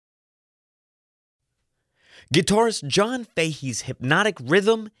Guitarist John Fahey's hypnotic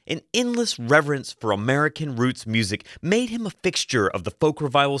rhythm and endless reverence for American roots music made him a fixture of the folk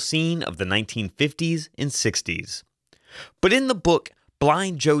revival scene of the 1950s and 60s. But in the book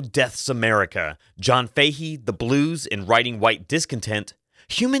Blind Joe Death's America, John Fahey, the Blues, and Writing White Discontent,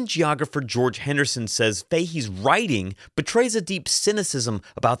 human geographer George Henderson says Fahey's writing betrays a deep cynicism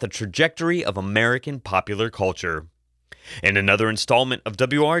about the trajectory of American popular culture. In another installment of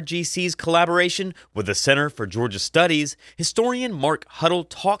WRGC's collaboration with the Center for Georgia Studies, historian Mark Huddle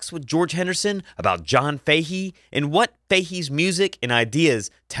talks with George Henderson about John Fahey and what Fahey's music and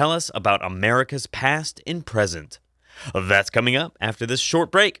ideas tell us about America's past and present. That's coming up after this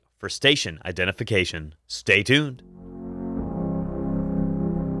short break for station identification. Stay tuned.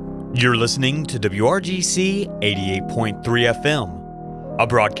 You're listening to WRGC 88.3 FM, a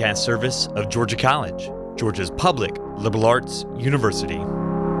broadcast service of Georgia College, Georgia's public liberal arts university.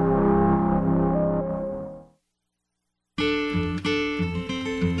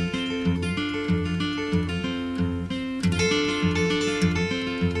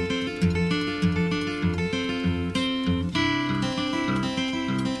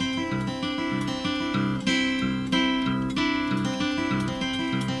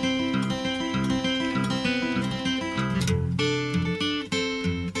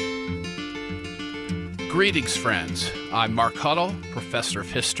 Greetings, friends. I'm Mark Huddle, professor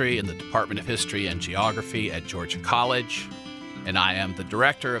of history in the Department of History and Geography at Georgia College, and I am the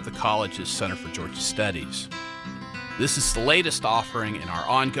director of the college's Center for Georgia Studies. This is the latest offering in our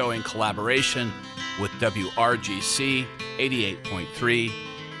ongoing collaboration with WRGC 88.3,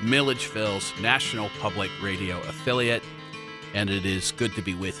 Milledgeville's National Public Radio affiliate, and it is good to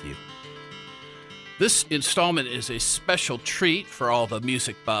be with you. This installment is a special treat for all the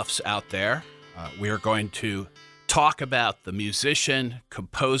music buffs out there. We are going to talk about the musician,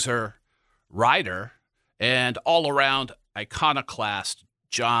 composer, writer, and all-around iconoclast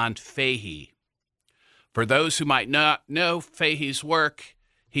John Fahey. For those who might not know Fahey's work,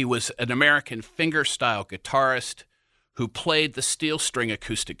 he was an American fingerstyle guitarist who played the steel string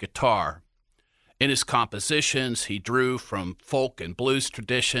acoustic guitar. In his compositions, he drew from folk and blues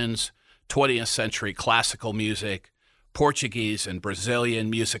traditions, 20th century classical music, Portuguese and Brazilian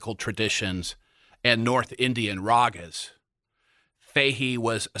musical traditions, and North Indian ragas. Fahey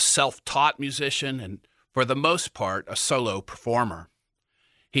was a self-taught musician and, for the most part, a solo performer.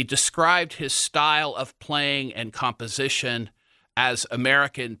 He described his style of playing and composition as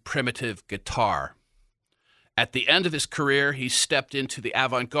American primitive guitar. At the end of his career, he stepped into the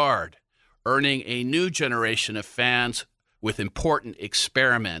avant-garde, earning a new generation of fans with important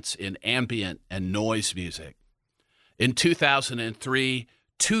experiments in ambient and noise music. In 2003,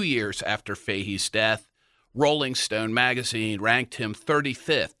 2 years after Fahey's death, Rolling Stone magazine ranked him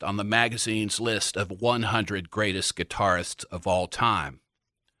 35th on the magazine's list of 100 greatest guitarists of all time.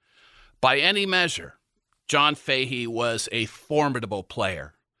 By any measure, John Fahey was a formidable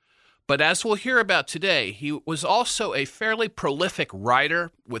player. But as we'll hear about today, he was also a fairly prolific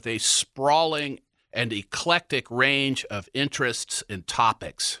writer with a sprawling and eclectic range of interests and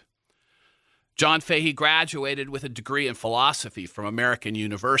topics. John Fahey graduated with a degree in philosophy from American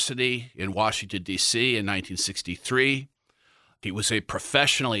University in Washington, D.C. in 1963. He was a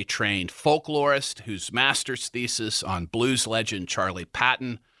professionally trained folklorist whose master's thesis on blues legend Charlie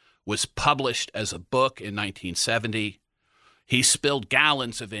Patton was published as a book in 1970. He spilled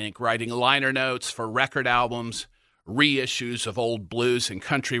gallons of ink writing liner notes for record albums, reissues of old blues and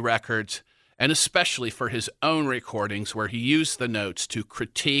country records, and especially for his own recordings where he used the notes to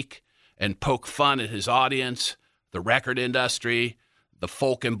critique and poke fun at his audience, the record industry, the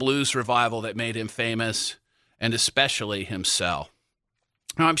folk and blues revival that made him famous, and especially himself.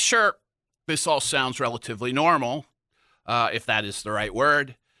 Now, I'm sure this all sounds relatively normal, if that is the right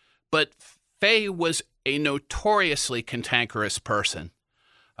word, but Fahey was a notoriously cantankerous person.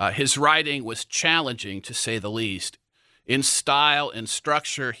 His writing was challenging, to say the least. In style and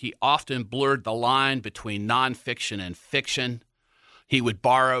structure, he often blurred the line between nonfiction and fiction. He would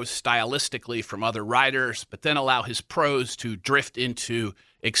borrow stylistically from other writers, but then allow his prose to drift into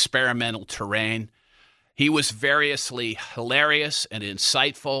experimental terrain. He was variously hilarious and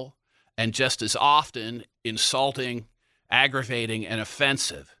insightful, and just as often insulting, aggravating, and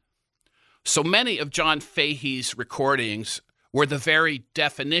offensive. So many of John Fahey's recordings were the very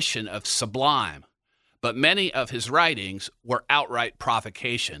definition of sublime, but many of his writings were outright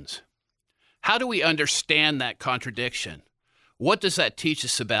provocations. How do we understand that contradiction? What does that teach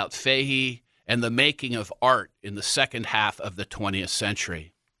us about Fahey and the making of art in the second half of the 20th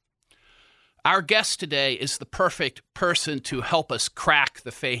century? Our guest today is the perfect person to help us crack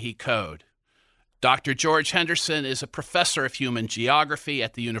the Fahey code. Dr. George Henderson is a professor of human geography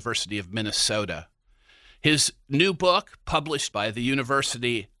at the University of Minnesota. His new book, published by the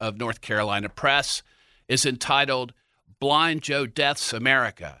University of North Carolina Press, is entitled Blind Joe Death's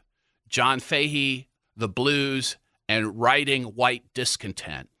America, John Fahey, the Blues, and Writing White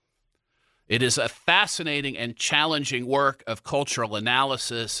Discontent. It is a fascinating and challenging work of cultural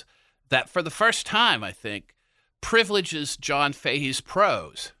analysis that, for the first time, I think, privileges John Fahey's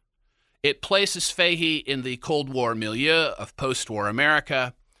prose. It places Fahey in the Cold War milieu of post-war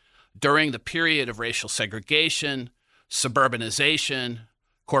America during the period of racial segregation, suburbanization,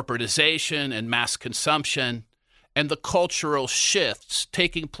 corporatization, and mass consumption, and the cultural shifts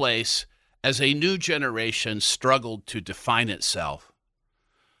taking place as a new generation struggled to define itself.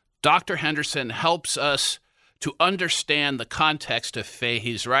 Dr. Henderson helps us to understand the context of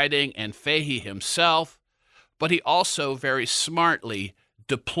Fahey's writing and Fahey himself, but he also very smartly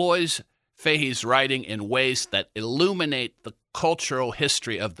deploys Fahey's writing in ways that illuminate the cultural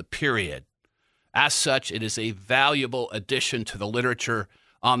history of the period. As such, it is a valuable addition to the literature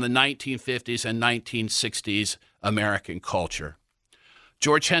on the 1950s and 1960s American culture.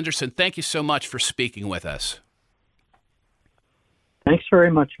 George Henderson, thank you so much for speaking with us. Thanks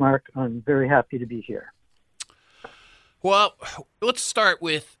very much, Mark. I'm very happy to be here. Well, let's start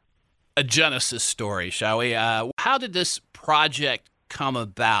with a genesis story, shall we? How did this project come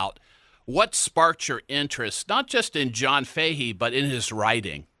about? What sparked your interest, not just in John Fahey, but in his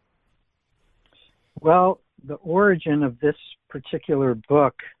writing? Well, the origin of this particular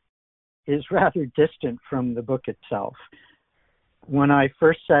book is rather distant from the book itself. When I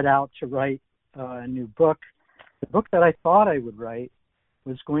first set out to write a new book, the book that I thought I would write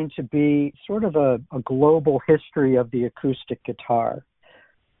was going to be sort of a global history of the acoustic guitar,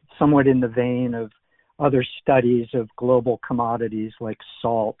 somewhat in the vein of other studies of global commodities like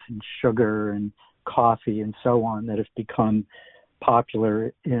salt and sugar and coffee and so on that have become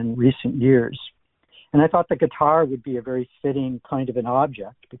popular in recent years. And I thought the guitar would be a very fitting kind of an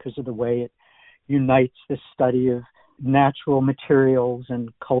object because of the way it unites the study of natural materials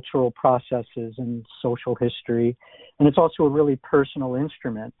and cultural processes and social history. And it's also a really personal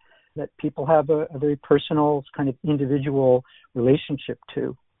instrument that people have a very personal kind of individual relationship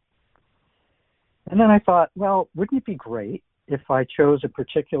to. And then I thought, well, wouldn't it be great if I chose a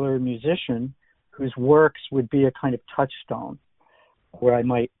particular musician whose works would be a kind of touchstone, where I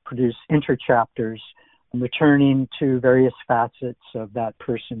might produce interchapters returning to various facets of that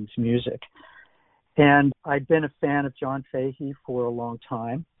person's music. And I'd been a fan of John Fahey for a long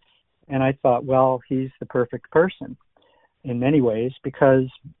time, and I thought, well, he's the perfect person in many ways because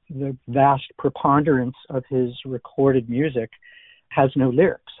the vast preponderance of his recorded music has no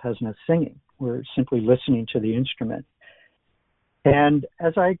lyrics, has no singing. We're simply listening to the instrument. And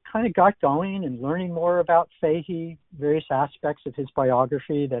as I kind of got going and learning more about Fahey, various aspects of his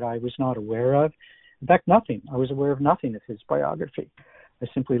biography that I was not aware of, in fact, nothing. I was aware of nothing of his biography. I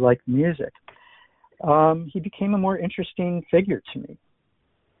simply liked music. He became a more interesting figure to me.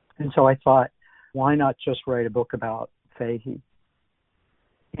 And so I thought, why not just write a book about Fahey?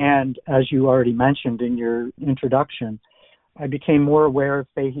 And as you already mentioned in your introduction, I became more aware of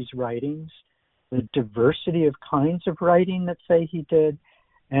Fahey's writings, the diversity of kinds of writing that Fahey did,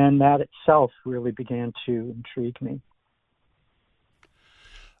 and that itself really began to intrigue me.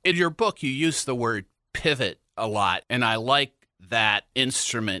 In your book, you use the word pivot a lot, and I like that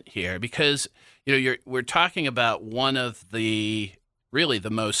instrument here because we're talking about one of the really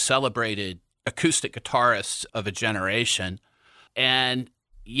the most celebrated acoustic guitarists of a generation, and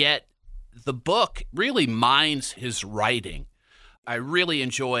yet the book really mines his writing. I really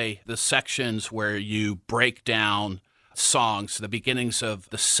enjoy the sections where you break down songs, the beginnings of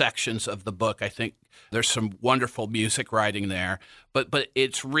the sections of the book. I think there's some wonderful music writing there, but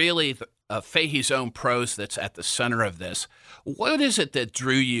it's really Fahey's own prose that's at the center of this. What is it that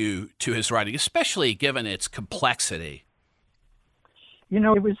drew you to his writing, especially given its complexity?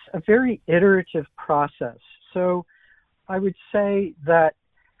 It was a very iterative process. So I would say that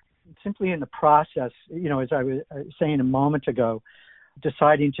simply in the process, as I was saying a moment ago,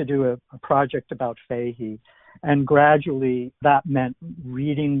 deciding to do a project about Fahey, and gradually that meant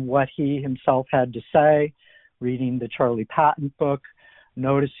reading what he himself had to say, reading the Charlie Patton book,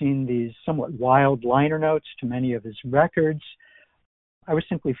 noticing these somewhat wild liner notes to many of his records. I was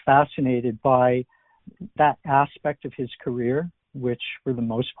simply fascinated by that aspect of his career, which for the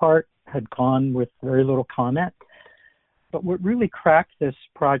most part had gone with very little comment. But what really cracked this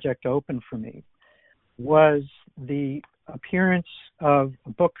project open for me was the appearance of a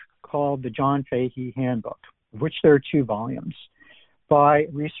book called the John Fahey Handbook, of which there are 2 volumes. by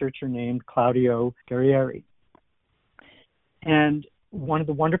a researcher named Claudio Guerrieri. And one of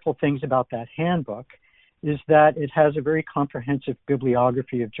the wonderful things about that handbook is that it has a very comprehensive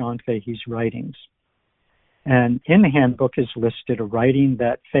bibliography of John Fahey's writings. And in the handbook is listed a writing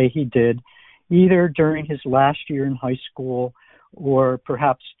that Fahey did either during his last year in high school or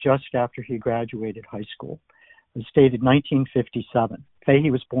perhaps just after he graduated high school. It was dated 1957.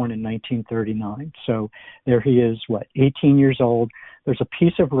 Fahey was born in 1939. So there he is, 18 years old. There's a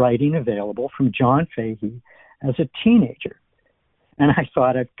piece of writing available from John Fahey as a teenager. And I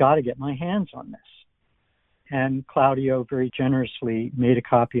thought, I've got to get my hands on this. And Claudio very generously made a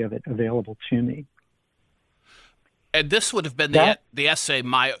copy of it available to me. And this would have been the essay,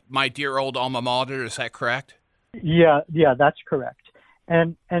 My Dear Old Alma Mater, is that correct? Yeah, that's correct.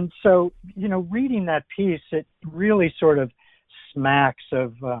 And so, reading that piece, it really sort of smacks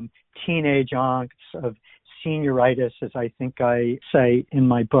of teenage angst, of senioritis, as I think I say in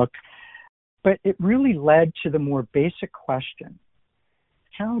my book. But it really led to the more basic question: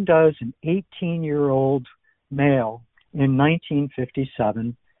 how does an 18-year-old male in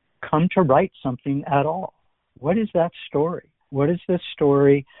 1957 come to write something at all? What is that story? What is the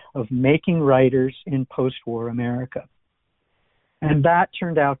story of making writers in post-war America? And that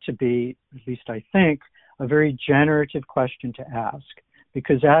turned out to be, at least I think, a very generative question to ask,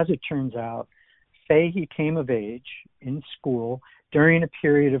 because as it turns out, Fahey came of age in school during a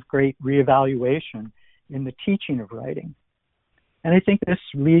period of great reevaluation in the teaching of writing. And I think this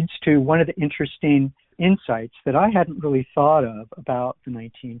leads to one of the interesting insights that I hadn't really thought of about the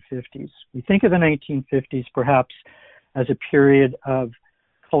 1950s. We think of the 1950s perhaps as a period of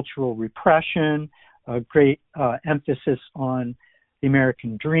cultural repression, a great emphasis on the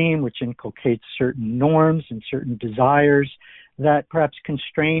American dream, which inculcates certain norms and certain desires that perhaps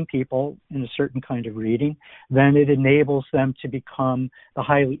constrain people in a certain kind of reading. Then it enables them to become the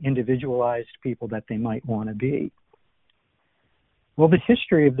highly individualized people that they might want to be. Well, the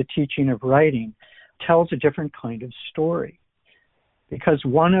history of the teaching of writing tells a different kind of story, because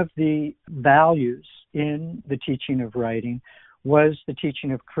one of the values in the teaching of writing was the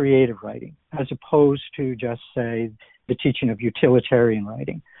teaching of creative writing, as opposed to just, say, the teaching of utilitarian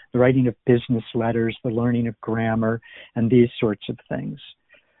writing, the writing of business letters, the learning of grammar, and these sorts of things.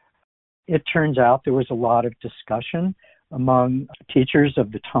 It turns out there was a lot of discussion among teachers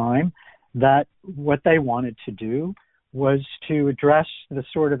of the time that what they wanted to do was to address the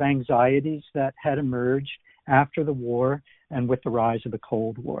sort of anxieties that had emerged after the war and with the rise of the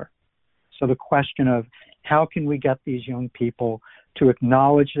Cold War. So the question of how can we get these young people to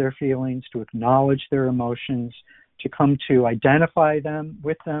acknowledge their feelings, to acknowledge their emotions, to come to identify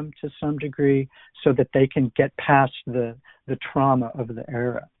with them to some degree so that they can get past the trauma of the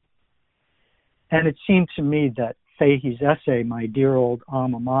era. And it seemed to me that Fahey's essay, My Dear Old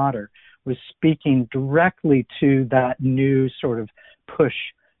Alma Mater, was speaking directly to that new sort of push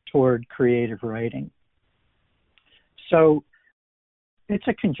toward creative writing. So it's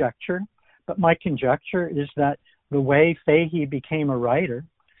a conjecture, but my conjecture is that the way Fahey became a writer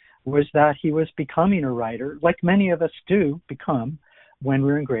was that he was becoming a writer, like many of us do become when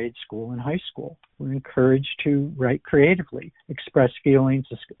we're in grade school and high school. We're encouraged to write creatively, express feelings,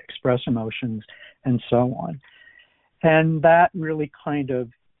 express emotions, and so on. And that really kind of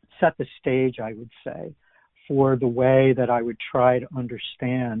set the stage, I would say, for the way that I would try to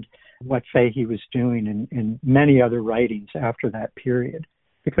understand what Fahey was doing in many other writings after that period.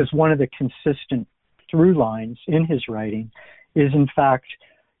 Because one of the consistent through lines in his writing is, in fact,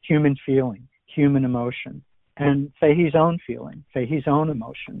 human feeling, human emotion, and Fahey's own feeling, Fahey's own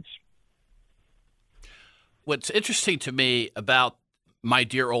emotions. What's interesting to me about My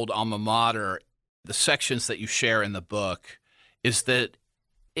Dear Old Alma Mater, the sections that you share in the book, is that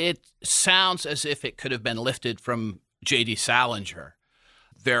it sounds as if it could have been lifted from J.D. Salinger.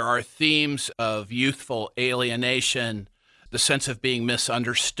 There are themes of youthful alienation, the sense of being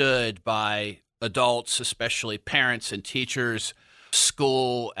misunderstood by adults, especially parents and teachers,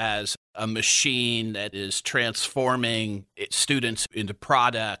 school as a machine that is transforming its students into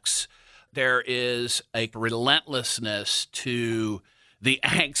products. There is a relentlessness to the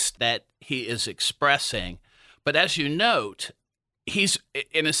angst that he is expressing. But as you note, he's,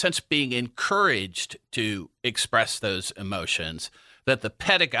 in a sense, being encouraged to express those emotions, that the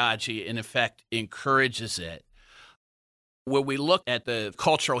pedagogy, in effect, encourages it. When we look at the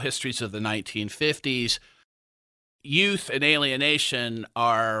cultural histories of the 1950s, youth and alienation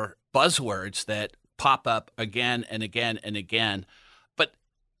are buzzwords that pop up again and again and again. But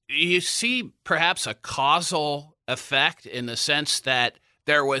you see perhaps a causal effect in the sense that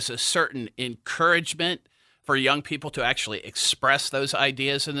there was a certain encouragement for young people to actually express those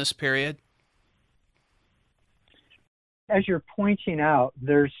ideas in this period? As you're pointing out,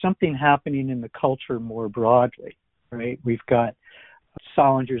 there's something happening in the culture more broadly, right? We've got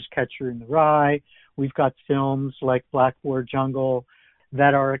Salinger's Catcher in the Rye. We've got films like Black War Jungle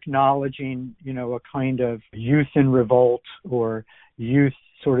that are acknowledging, a kind of youth in revolt or youth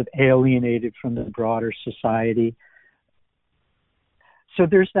sort of alienated from the broader society. So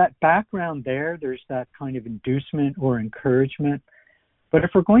there's that background there. There's that kind of inducement or encouragement. But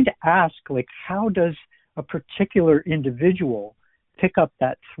if we're going to ask, how does a particular individual pick up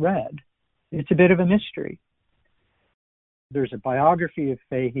that thread, it's a bit of a mystery. There's a biography of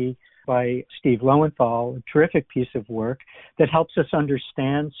Fahey by Steve Lowenthal, a terrific piece of work that helps us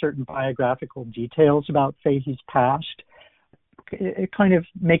understand certain biographical details about Fahey's past. It kind of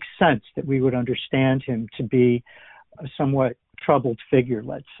makes sense that we would understand him to be a somewhat troubled figure,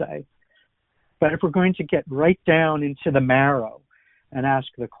 let's say. But if we're going to get right down into the marrow and ask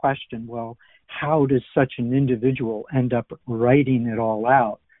the question, well, how does such an individual end up writing it all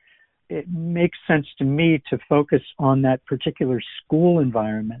out? It makes sense to me to focus on that particular school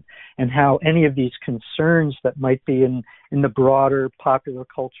environment and how any of these concerns that might be in the broader popular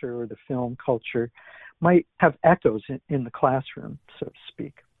culture or the film culture might have echoes in the classroom, so to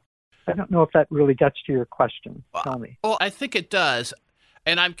speak. I don't know if that really gets to your question. Tell me. Well, I think it does.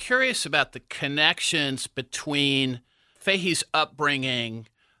 And I'm curious about the connections between Fahey's upbringing,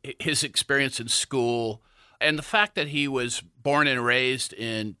 his experience in school, and the fact that he was born and raised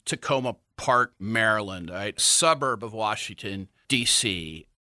in Tacoma Park, Maryland, right? Suburb of Washington, D.C.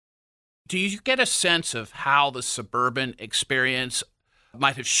 Do you get a sense of how the suburban experience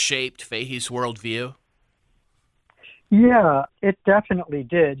might have shaped Fahey's worldview? Yeah, it definitely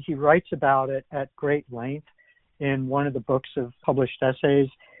did. He writes about it at great length in one of the books of published essays,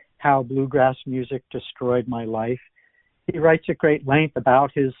 How Bluegrass Music Destroyed My Life. He writes at great length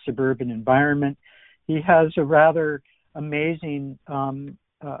about his suburban environment. He has a rather amazing, one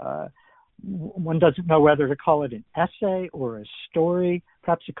doesn't know whether to call it an essay or a story,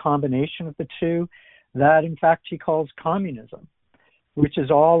 perhaps a combination of the two, that in fact he calls Communism, which is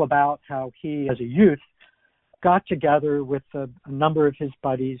all about how he, as a youth, got together with a number of his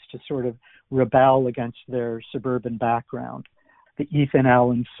buddies to sort of rebel against their suburban background, the Ethan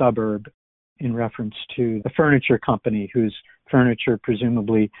Allen suburb, in reference to the furniture company whose furniture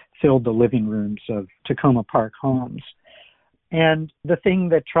presumably filled the living rooms of Tacoma Park homes. And the thing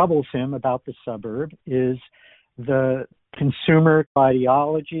that troubles him about the suburb is the consumer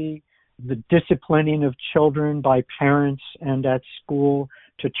ideology, the disciplining of children by parents and at school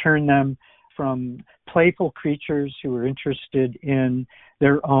to turn them from playful creatures who are interested in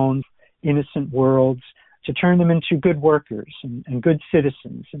their own innocent worlds to turn them into good workers and good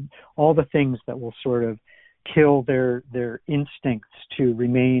citizens and all the things that will sort of kill their instincts to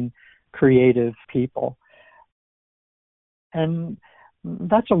remain creative people. And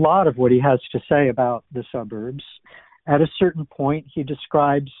that's a lot of what he has to say about the suburbs. At a certain point, he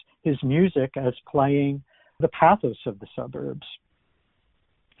describes his music as playing the pathos of the suburbs.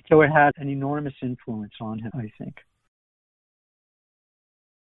 So it had an enormous influence on him, I think.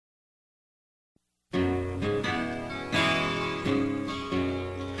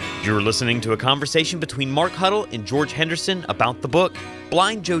 You're listening to a conversation between Mark Huddle and George Henderson about the book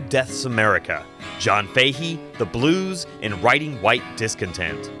Blind Joe Death's America, John Fahey, the Blues, and Writing White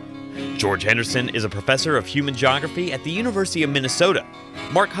Discontent. George Henderson is a professor of human geography at the University of Minnesota.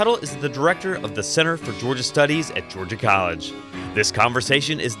 Mark Huddle is the director of the Center for Georgia Studies at Georgia College. This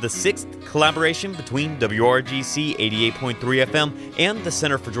conversation is the sixth collaboration between WRGC 88.3 FM and the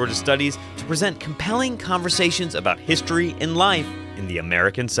Center for Georgia Studies to present compelling conversations about history and life in the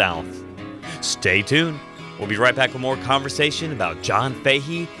American South. Stay tuned. We'll be right back with more conversation about John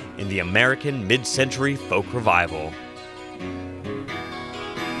Fahey and the American mid-century folk revival.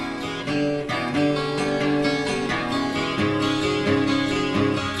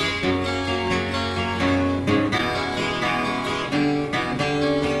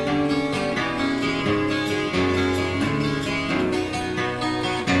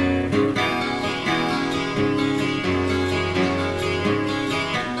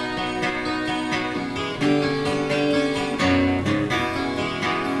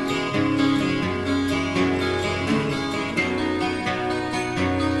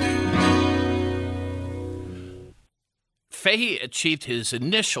 Fahey achieved his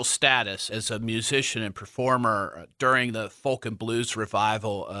initial status as a musician and performer during the folk and blues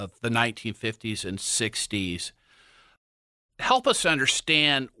revival of the 1950s and 60s. Help us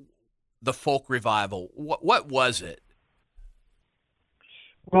understand the folk revival. What was it?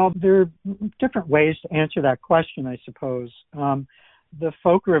 Well, there are different ways to answer that question, I suppose. The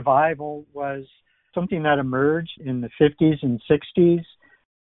folk revival was something that emerged in the 50s and 60s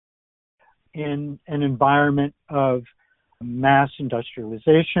in an environment of mass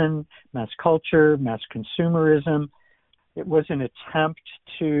industrialization, mass culture, mass consumerism. It was an attempt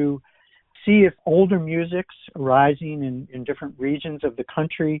to see if older musics arising in different regions of the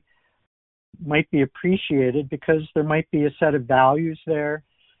country might be appreciated, because there might be a set of values there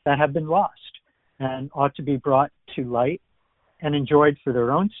that have been lost and ought to be brought to light and enjoyed for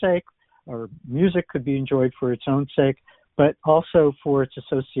their own sake, or music could be enjoyed for its own sake, but also for its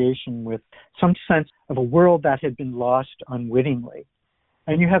association with some sense of a world that had been lost unwittingly.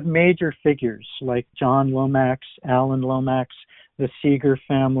 And you have major figures like John Lomax, Alan Lomax, the Seeger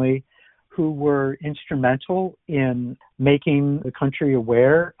family, who were instrumental in making the country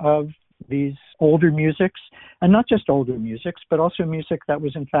aware of these older musics, and not just older musics, but also music that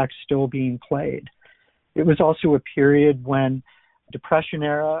was in fact still being played. It was also a period when Depression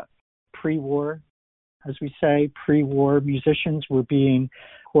era, pre-war, as we say, pre-war musicians were being,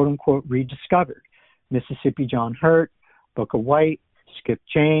 quote-unquote, rediscovered. Mississippi John Hurt, Booker White, Skip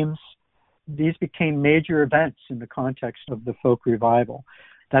James. These became major events in the context of the folk revival,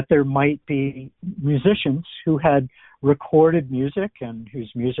 that there might be musicians who had recorded music and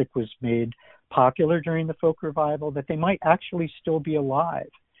whose music was made popular during the folk revival, that they might actually still be alive,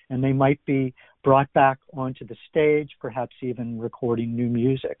 and they might be brought back onto the stage, perhaps even recording new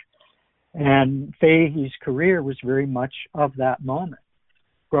music. And Fahey's career was very much of that moment.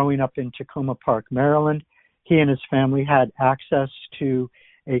 Growing up in Tacoma Park, Maryland, he and his family had access to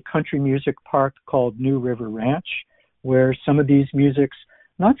a country music park called New River Ranch, where some of these musics,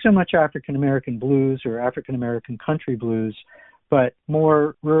 not so much African-American blues or African-American country blues, but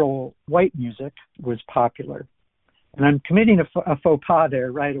more rural white music was popular. And I'm committing a faux pas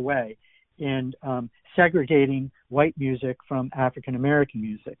there right away in segregating white music from African-American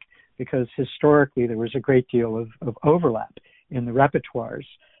music, because historically there was a great deal of overlap in the repertoires.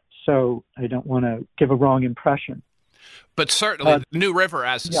 So I don't want to give a wrong impression. But certainly, New River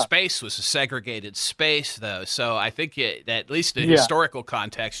as a space was a segregated space, though. So I think that at least in historical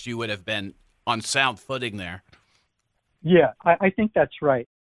context, you would have been on sound footing there. Yeah, I think that's right.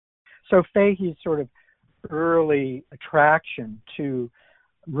 So Fahey's sort of early attraction to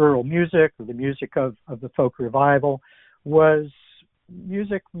rural music, or the music of the folk revival, was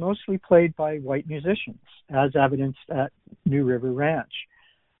music mostly played by white musicians, as evidenced at New River Ranch,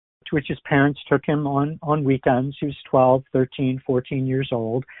 to which his parents took him on weekends. He was 12, 13, 14 years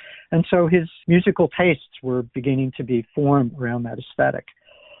old. And so his musical tastes were beginning to be formed around that aesthetic.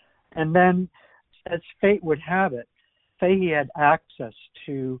 And then, as fate would have it, Fahey had access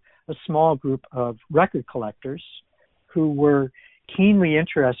to a small group of record collectors who were keenly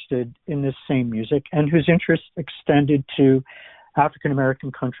interested in this same music and whose interest extended to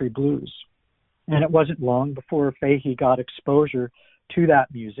African-American country blues. And it wasn't long before Fahey got exposure to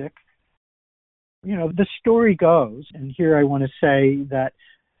that music. You know, the story goes, and here I want to say that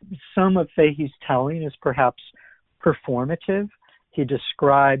some of Fahey's telling is perhaps performative. He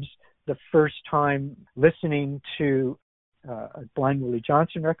describes the first time listening to a Blind Willie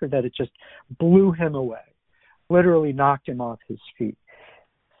Johnson record that it just blew him away, literally knocked him off his feet.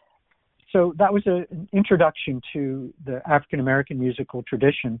 So that was an introduction to the African-American musical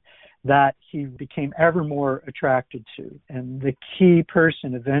tradition that he became ever more attracted to. And the key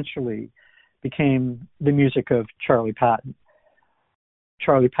person eventually became the music of Charlie Patton.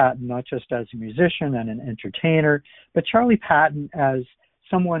 Charlie Patton, not just as a musician and an entertainer, but Charlie Patton as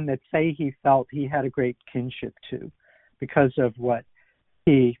someone that Fahey felt he had a great kinship to, because of what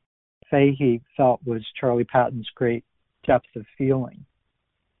Fahey felt was Charlie Patton's great depth of feeling.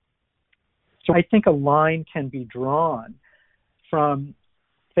 So I think a line can be drawn from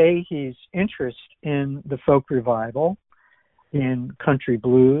Fahey's interest in the folk revival, in country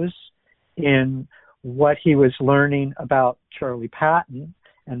blues, in what he was learning about Charlie Patton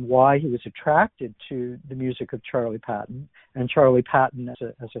and why he was attracted to the music of Charlie Patton, and Charlie Patton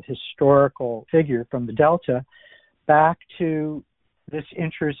as a historical figure from the Delta, back to this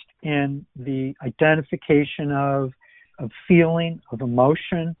interest in the identification of feeling, of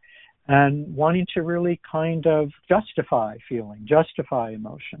emotion, and wanting to really kind of justify feeling, justify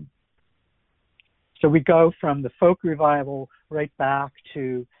emotion. So we go from the folk revival right back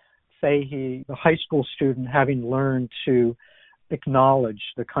to Fahey, the high school student, having learned to acknowledge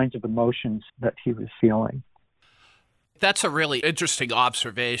the kinds of emotions that he was feeling. That's a really interesting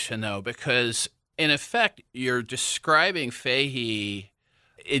observation, though, because in effect, you're describing Fahey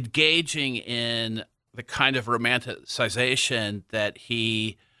engaging in the kind of romanticization that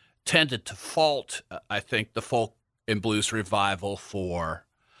he tended to fault, I think, the folk and blues revival for.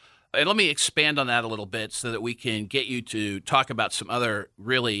 And let me expand on that a little bit so that we can get you to talk about some other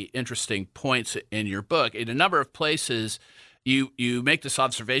really interesting points in your book. In a number of places, you make this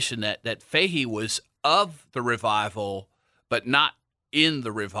observation that Fahey was of the revival, but not in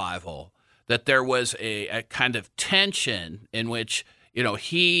the revival, that there was a kind of tension in which,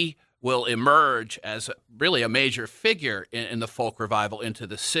 he will emerge as really a major figure in the folk revival into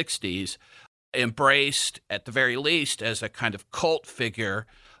the 60s, embraced at the very least as a kind of cult figure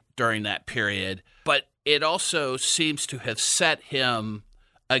during that period. But it also seems to have set him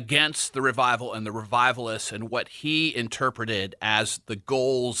against the revival and the revivalists and what he interpreted as the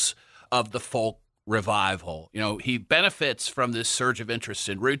goals of the folk revival. He benefits from this surge of interest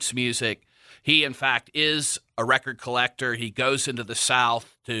in roots music. He, in fact, is a record collector. He goes into the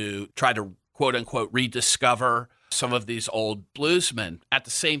South to try to, quote unquote, rediscover some of these old bluesmen. At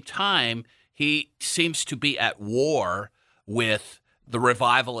the same time, he seems to be at war with the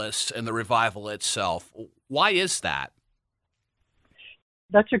revivalists and the revival itself. Why is that?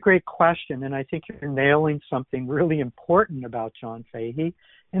 That's a great question, and I think you're nailing something really important about John Fahey,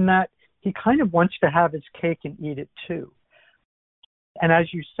 in that he kind of wants to have his cake and eat it too. And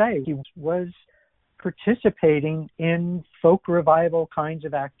as you say, he was participating in folk revival kinds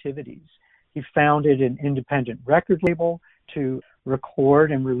of activities. He founded an independent record label to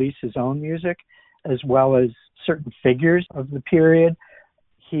record and release his own music, as well as certain figures of the period.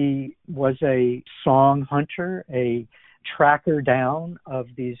 He was a song hunter, a tracker down of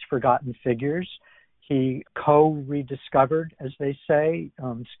these forgotten figures. He co-rediscovered, as they say,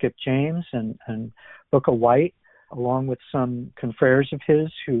 Skip James and Booker White, along with some confreres of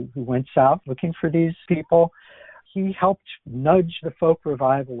his who went south looking for these people. He helped nudge the folk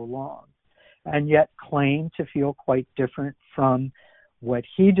revival along, and yet claimed to feel quite different from what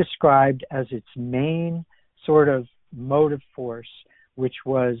he described as its main sort of motive force, which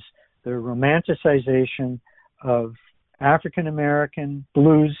was the romanticization of African American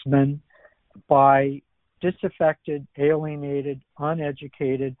bluesmen by disaffected, alienated,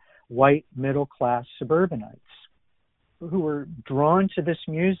 uneducated, white middle-class suburbanites who were drawn to this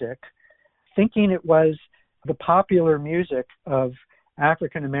music, thinking it was the popular music of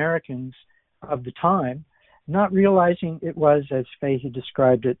African Americans of the time, not realizing it was, as Fahey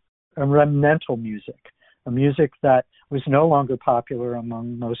described it, a remnantal music, a music that was no longer popular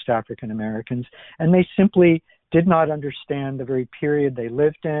among most African Americans, and they simply did not understand the very period they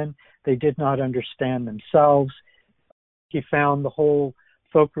lived in. They did not understand themselves. He found the whole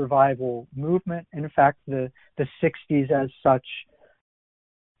folk revival movement, and in fact, the 60s as such,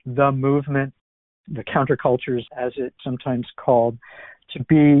 the movement, the countercultures as it's sometimes called, to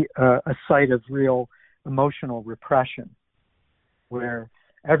be a site of real emotional repression, where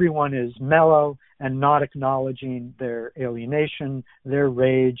everyone is mellow and not acknowledging their alienation, their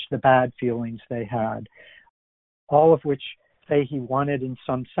rage, the bad feelings they had, all of which Fahey wanted in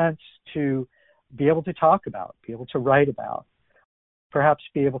some sense to be able to talk about, be able to write about, perhaps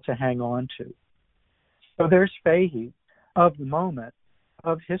be able to hang on to. So there's Fahey of the moment,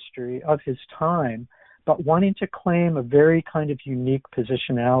 of history, of his time, but wanting to claim a very kind of unique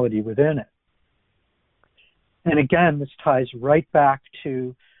positionality within it. And again, this ties right back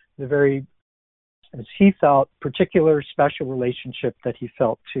to the very, as he felt, particular special relationship that he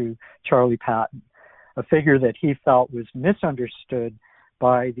felt to Charlie Patton, a figure that he felt was misunderstood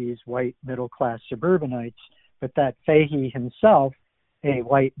by these white middle-class suburbanites, but that Fahey himself, a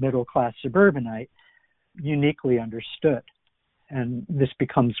white middle-class suburbanite, uniquely understood. And this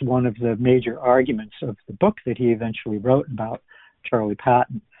becomes one of the major arguments of the book that he eventually wrote about Charlie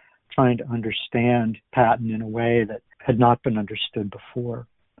Patton, trying to understand Patton in a way that had not been understood before.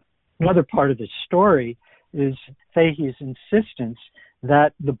 Another part of the story is Fahey's insistence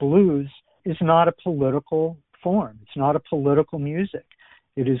that the blues is not a political form. It's not a political music.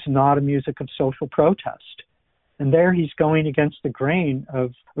 It is not a music of social protest. And there he's going against the grain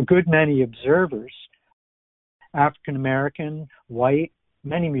of a good many observers, African American, white,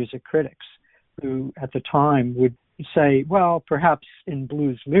 many music critics, who at the time would say, well, perhaps in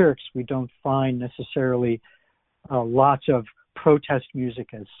blues lyrics we don't find necessarily lots of protest music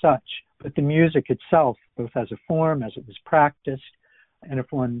as such, but the music itself, both as a form, as it was practiced, and if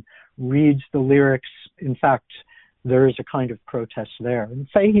one reads the lyrics, in fact, there is a kind of protest there. And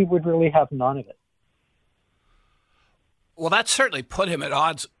Fahey would really have none of it. Well, that certainly put him at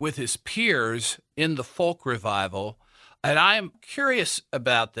odds with his peers in the folk revival. And I'm curious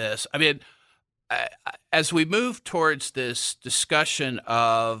about this. I mean, as we move towards this discussion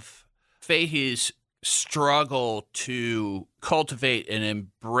of Fahey's struggle to cultivate and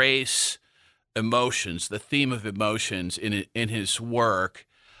embrace emotions, the theme of emotions in his work.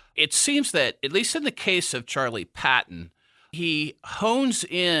 It seems that, at least in the case of Charlie Patton, he hones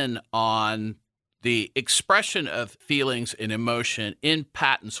in on the expression of feelings and emotion in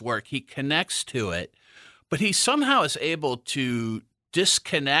Patton's work. He connects to it, but he somehow is able to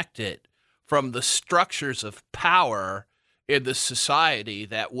disconnect it from the structures of power in the society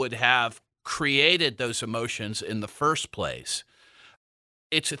that would have created those emotions in the first place.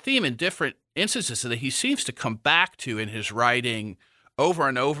 It's a theme in different instances that he seems to come back to in his writing over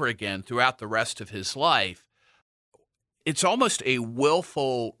and over again throughout the rest of his life. It's almost a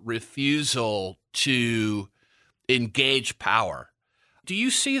willful refusal to engage power. Do you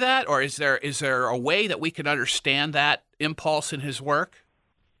see that, or is there a way that we can understand that impulse in his work?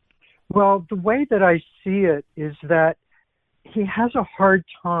 Well, the way that I see it is that he has a hard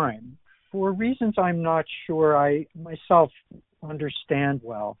time, for reasons I'm not sure I myself understand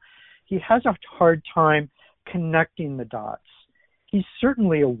well. He has a hard time connecting the dots. He's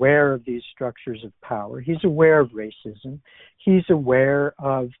certainly aware of these structures of power. He's aware of racism. He's aware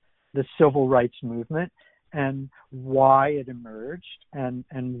of the civil rights movement and why it emerged and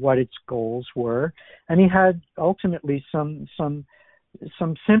what its goals were. And he had ultimately some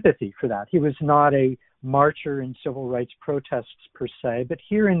sympathy for that. He was not a marcher in civil rights protests per se, but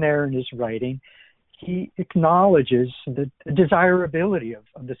here and there in his writing, he acknowledges the desirability of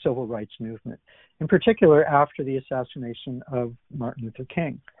the civil rights movement, in particular after the assassination of Martin Luther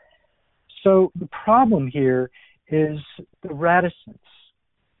King. So the problem here is the reticence,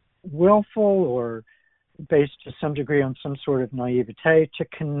 willful or based to some degree on some sort of naivete, to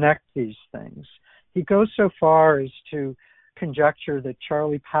connect these things. He goes so far as to conjecture that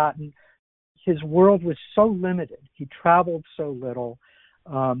Charlie Patton, his world was so limited, he traveled so little,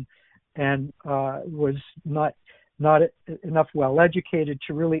 and was not enough well-educated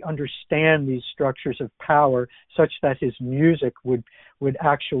to really understand these structures of power such that his music would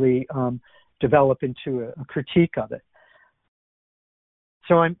actually develop into a critique of it.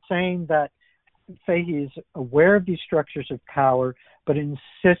 So I'm saying that Fahey is aware of these structures of power, but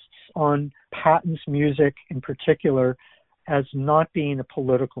insists on Patton's music in particular as not being a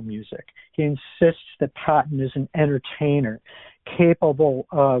political music. He insists that Patton is an entertainer capable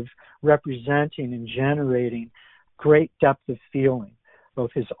of representing and generating great depth of feeling,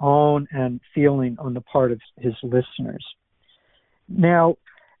 both his own and feeling on the part of his listeners. Now,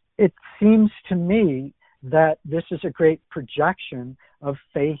 it seems to me that this is a great projection of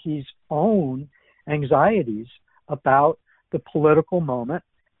Fahey's own anxieties about the political moment,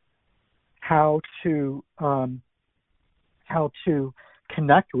 how to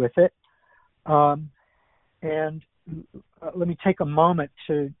connect with it, and let me take a moment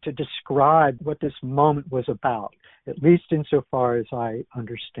to describe what this moment was about, at least insofar as I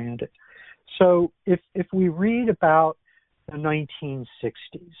understand it. So if we read about the 1960s,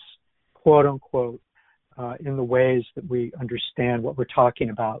 quote unquote, in the ways that we understand what we're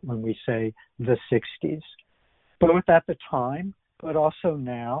talking about when we say the 60s, both at the time, but also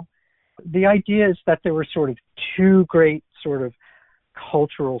now, the idea is that there were sort of two great sort of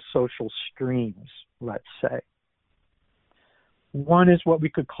cultural social streams, let's say. One is what we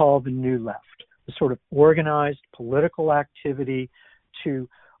could call the New Left, the sort of organized political activity to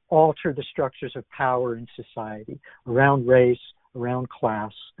alter the structures of power in society around race, around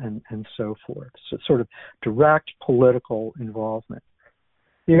class, and so forth. So sort of direct political involvement.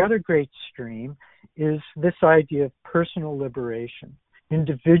 The other great stream is this idea of personal liberation,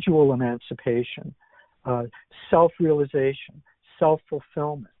 individual emancipation, self-realization,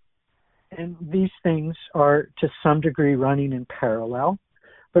 self-fulfillment. And these things are to some degree running in parallel,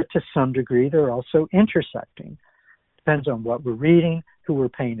 but to some degree they're also intersecting. Depends on what we're reading, who we're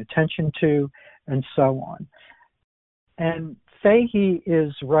paying attention to, and so on. And Fahey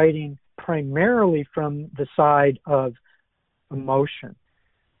is writing primarily from the side of emotion,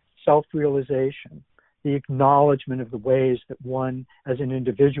 self-realization, the acknowledgement of the ways that one as an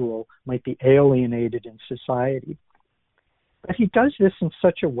individual might be alienated in society. But he does this in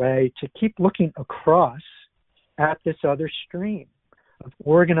such a way to keep looking across at this other stream of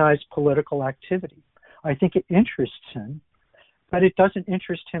organized political activity. I think it interests him, but it doesn't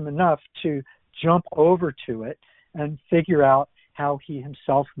interest him enough to jump over to it and figure out how he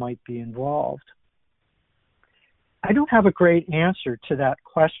himself might be involved. I don't have a great answer to that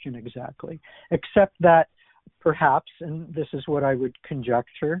question exactly, except that perhaps, and this is what I would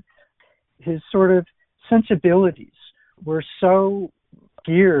conjecture, his sort of sensibilities were so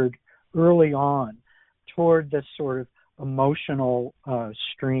geared early on toward this sort of emotional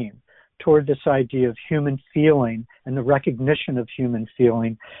stream, toward this idea of human feeling and the recognition of human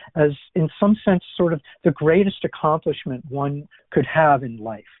feeling as, in some sense, sort of the greatest accomplishment one could have in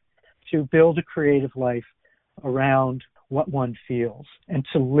life, to build a creative life around what one feels and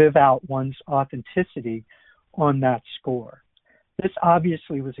to live out one's authenticity on that score. This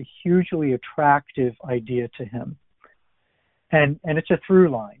obviously was a hugely attractive idea to him. And it's a through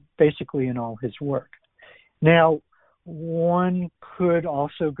line, basically, in all his work. Now, one could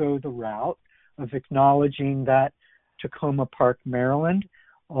also go the route of acknowledging that Tacoma Park, Maryland,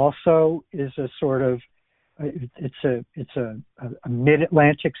 also is a sort of, it's a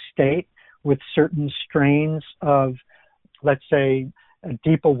mid-Atlantic state with certain strains of, let's say, a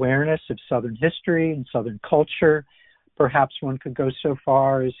deep awareness of Southern history and Southern culture. Perhaps one could go so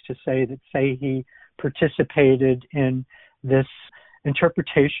far as to say that Fahey participated in this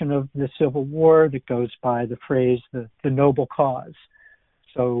interpretation of the Civil War that goes by the phrase, the noble cause.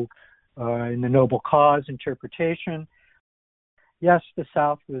 So in the noble cause interpretation, yes, the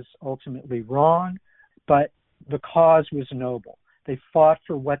South was ultimately wrong, but the cause was noble. They fought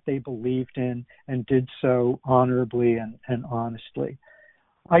for what they believed in and did so honorably and honestly.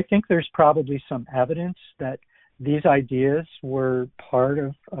 I think there's probably some evidence that these ideas were part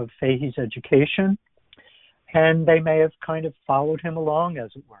of Fahey's education, and they may have kind of followed him along,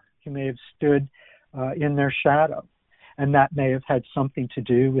 as it were. He may have stood in their shadow, and that may have had something to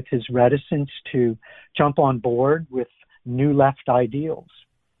do with his reticence to jump on board with new left ideals.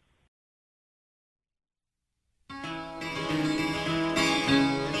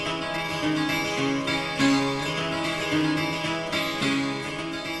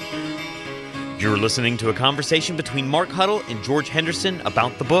 You're listening to a conversation between Mark Huddle and George Henderson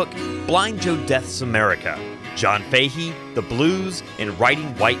about the book Blind Joe Death's America, John Fahey, the Blues, and Writing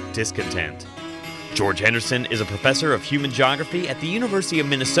White Discontent. George Henderson is a professor of human geography at the University of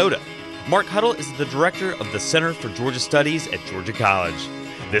Minnesota. Mark Huddle is the director of the Center for Georgia Studies at Georgia College.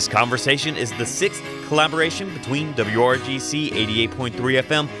 This conversation is the sixth collaboration between WRGC 88.3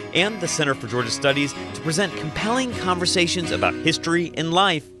 FM and the Center for Georgia Studies to present compelling conversations about history and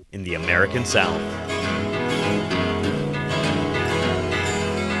life in the American South.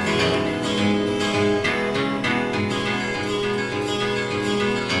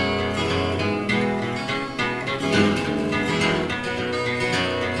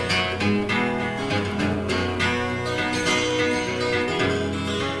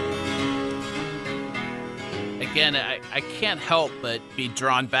 Again, I can't help but be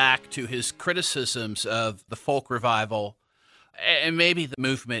drawn back to his criticisms of the folk revival and maybe the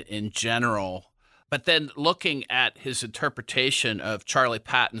movement in general. But then looking at his interpretation of Charlie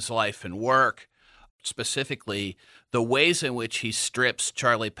Patton's life and work, specifically the ways in which he strips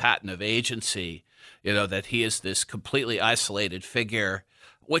Charlie Patton of agency, that he is this completely isolated figure,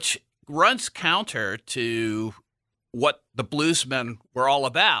 which runs counter to what the bluesmen were all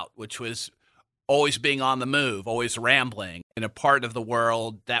about, which was always being on the move, always rambling in a part of the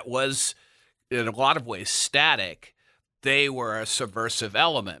world that was in a lot of ways static. They were a subversive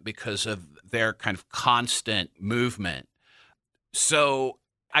element because of their kind of constant movement. So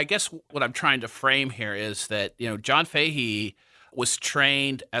I guess what I'm trying to frame here is that, John Fahey was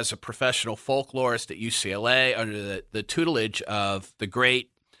trained as a professional folklorist at UCLA under the tutelage of the great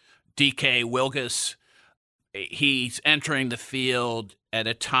D.K. Wilgus. He's entering the field at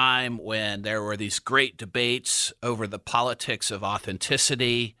a time when there were these great debates over the politics of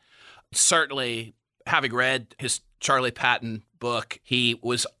authenticity. Certainly, having read his Charlie Patton book, he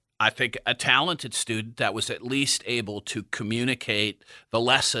was, I think, a talented student that was at least able to communicate the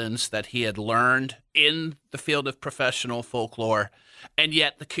lessons that he had learned in the field of professional folklore. And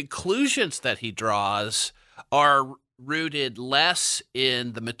yet the conclusions that he draws are rooted less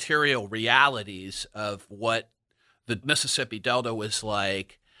in the material realities of what the Mississippi Delta was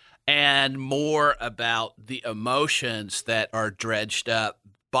like and more about the emotions that are dredged up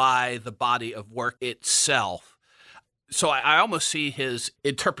by the body of work itself. So I almost see his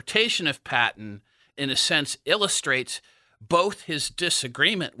interpretation of Patton, in a sense, illustrates both his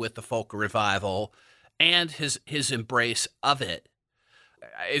disagreement with the folk revival and his embrace of it.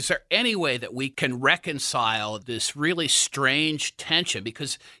 Is there any way that we can reconcile this really strange tension?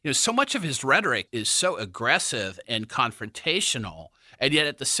 Because so much of his rhetoric is so aggressive and confrontational, and yet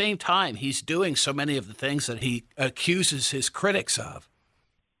at the same time, he's doing so many of the things that he accuses his critics of.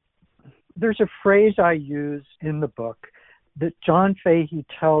 There's a phrase I use in the book that John Fahey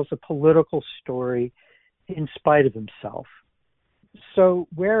tells a political story in spite of himself. So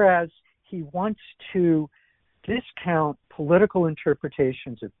whereas he wants to discount political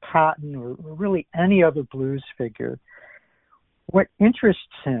interpretations of Patton or really any other blues figure, What interests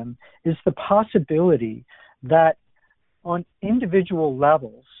him is the possibility that on individual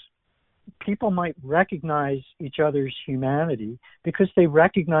levels, people might recognize each other's humanity because they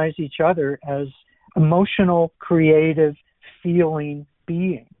recognize each other as emotional, creative, feeling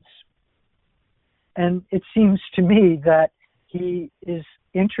beings. And it seems to me that he is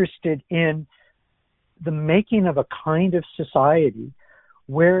interested in the making of a kind of society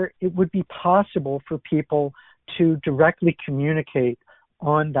where it would be possible for people to directly communicate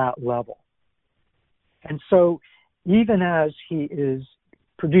on that level. And so even as he is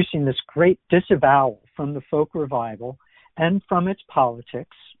producing this great disavowal from the folk revival and from its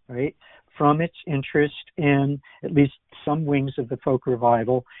politics, right, from its interest in at least some wings of the folk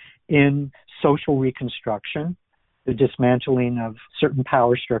revival in social reconstruction, the dismantling of certain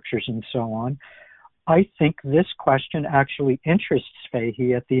power structures and so on, I think this question actually interests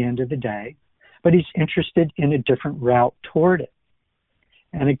Fahey at the end of the day, but he's interested in a different route toward it.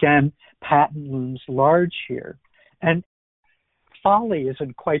 And again, Patton looms large here. And folly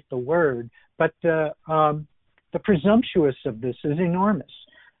isn't quite the word, but the presumptuous of this is enormous.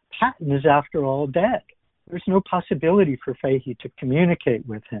 Patton is, after all, dead. There's no possibility for Fahey to communicate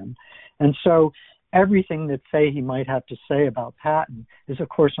with him. And so everything that Fahey might have to say about Patton is, of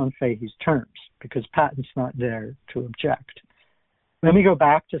course, on Fahey's terms, because Patton's not there to object. Let me go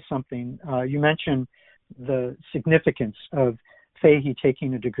back to something. You mentioned the significance of Fahey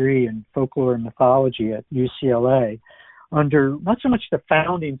taking a degree in folklore and mythology at UCLA under not so much the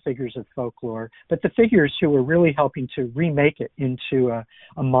founding figures of folklore, but the figures who were really helping to remake it into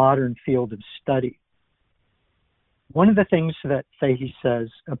a modern field of study. One of the things that Fahey says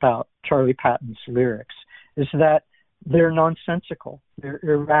about Charlie Patton's lyrics is that they're nonsensical, they're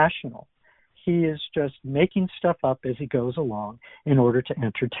irrational. He is just making stuff up as he goes along in order to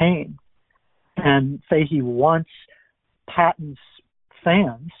entertain. And Fahey wants Patton's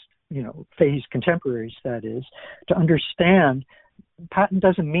fans, Fahey's contemporaries, that is, to understand Patton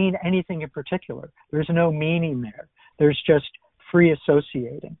doesn't mean anything in particular. There's no meaning there. There's just free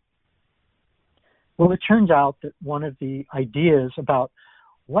associating. Well, it turns out that one of the ideas about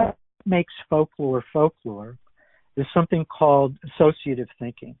what makes folklore folklore is something called associative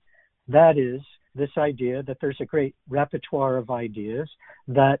thinking. That is, this idea that there's a great repertoire of ideas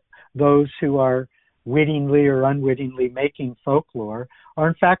that those who are wittingly or unwittingly making folklore are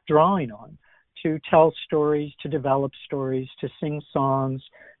in fact drawing on to tell stories, to develop stories, to sing songs,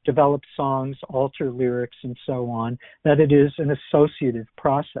 develop songs, alter lyrics, and so on, that it is an associative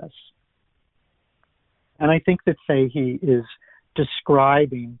process. And I think that Fahey is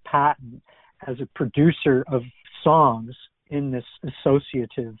describing Patton as a producer of songs in this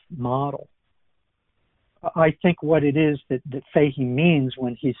associative model. I think what it is that Fahey means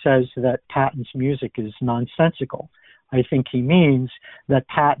when he says that Patton's music is nonsensical, I think he means that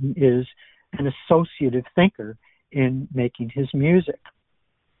Patton is an associative thinker in making his music.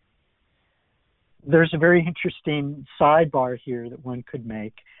 There's a very interesting sidebar here that one could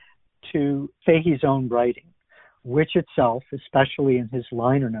make to Fahey's own writing, which itself, especially in his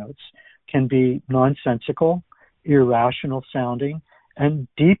liner notes, can be nonsensical, irrational sounding, and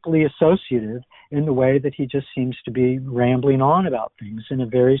deeply associative in the way that he just seems to be rambling on about things in a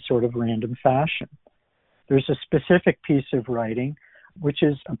very sort of random fashion. There's a specific piece of writing which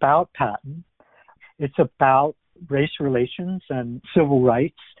is about Patton. It's about race relations and civil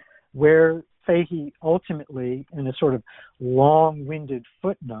rights, where Fahey ultimately, in a sort of long-winded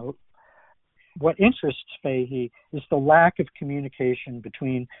footnote, what interests Fahey is the lack of communication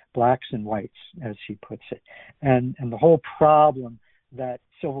between blacks and whites, as he puts it. And the whole problem that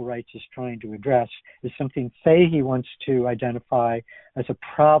civil rights is trying to address is something Fahey wants to identify as a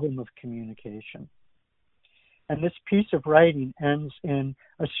problem of communication. And this piece of writing ends in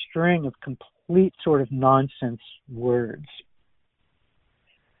a string of complete sort of nonsense words.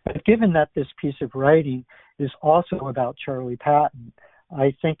 But given that this piece of writing is also about Charlie Patton,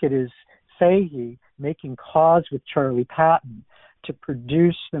 I think it is Fahey making cause with Charlie Patton to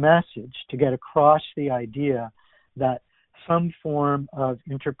produce the message, to get across the idea that some form of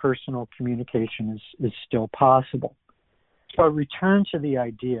interpersonal communication is still possible. So I return to the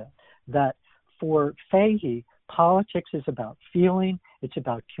idea that for Fahey, politics is about feeling, it's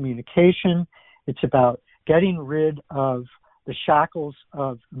about communication, it's about getting rid of the shackles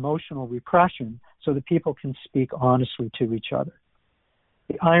of emotional repression so that people can speak honestly to each other.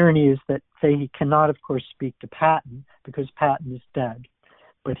 The irony is that Fahey cannot, of course, speak to Patton because Patton is dead,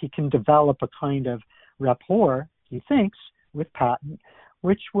 but he can develop a kind of rapport, he thinks, with Patton,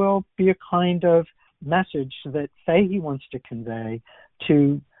 which will be a kind of message that Fahey wants to convey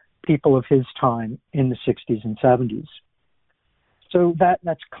to people of his time in the 60s and 70s. So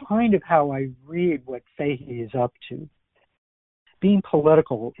that's kind of how I read what Fahey is up to, being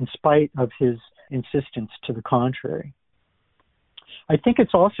political in spite of his insistence to the contrary. I think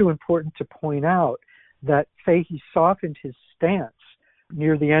it's also important to point out that Fahey softened his stance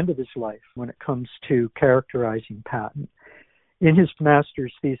near the end of his life when it comes to characterizing Patton. In his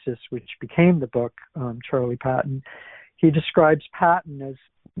master's thesis, which became the book, Charlie Patton, he describes Patton as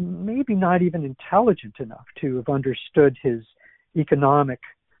maybe not even intelligent enough to have understood his economic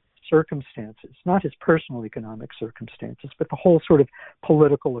circumstances, not his personal economic circumstances, but the whole sort of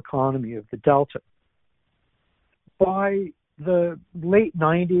political economy of the Delta. By the late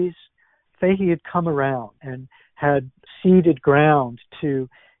 90s, Fahey had come around and had ceded ground to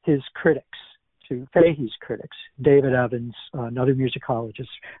his critics, to Fahey's critics, David Evans, another musicologist,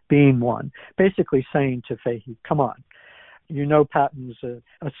 being one, basically saying to Fahey, come on, you know Patton's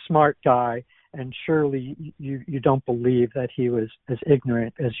a smart guy, and surely you don't believe that he was as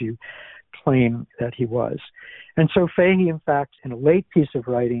ignorant as you claim that he was. And so Fahey, in fact, in a late piece of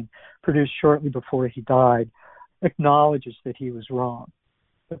writing produced shortly before he died, acknowledges that he was wrong.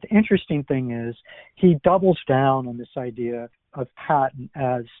 But the interesting thing is he doubles down on this idea of Patton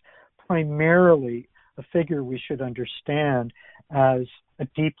as primarily a figure we should understand as a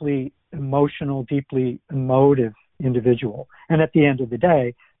deeply emotional, deeply emotive individual. And at the end of the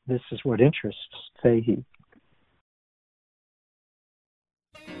day, this is what interests Fahey.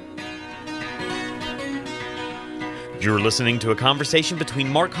 You're listening to a conversation between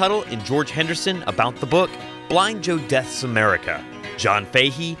Mark Huddle and George Henderson about the book Blind Joe Death's America, John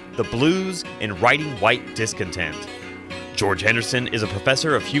Fahey, the Blues, and Writing White Discontent. George Henderson is a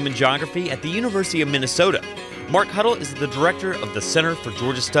professor of human geography at the University of Minnesota. Mark Huddle is the director of the Center for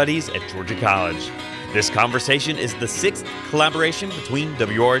Georgia Studies at Georgia College. This conversation is the sixth collaboration between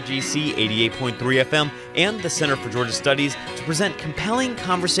WRGC 88.3 FM and the Center for Georgia Studies to present compelling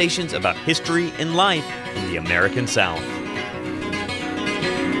conversations about history and life in the American South.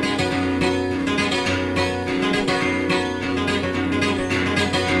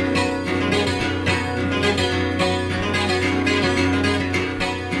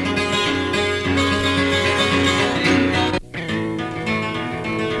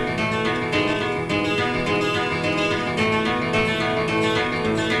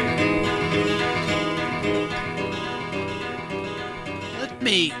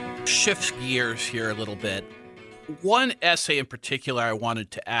 Shift gears here a little bit. One essay in particular I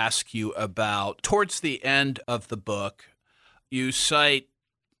wanted to ask you about. Towards the end of the book, you cite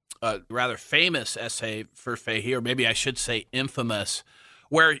a rather famous essay for Fahey, or maybe I should say infamous,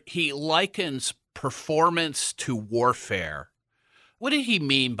 where he likens performance to warfare. What did he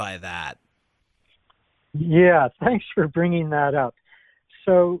mean by that? Yeah, thanks for bringing that up.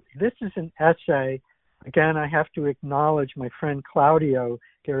 So this is an essay. Again, I have to acknowledge my friend Claudio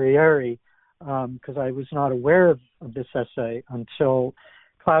Guerrieri, because I was not aware of this essay until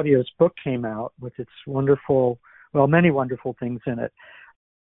Claudio's book came out with its wonderful, many wonderful things in it.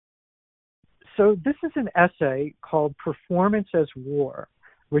 So this is an essay called Performance as War,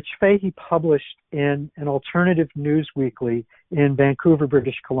 which Fahey published in an alternative news weekly in Vancouver,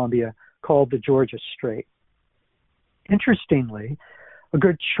 British Columbia, called The Georgia Straight. Interestingly, a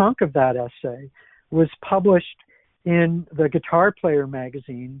good chunk of that essay was published in the Guitar Player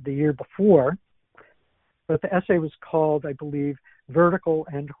magazine the year before, but the essay was called, I believe, Vertical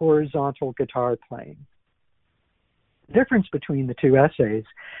and Horizontal Guitar Playing. The difference between the two essays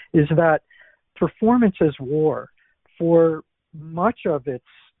is that Performance as War, for much of its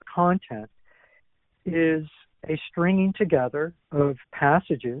content, is a stringing together of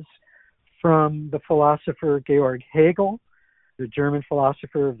passages from the philosopher Georg Hegel, the German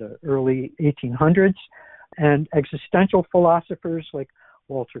philosopher of the early 1800s, and existential philosophers like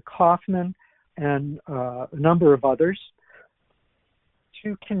Walter Kaufmann and a number of others,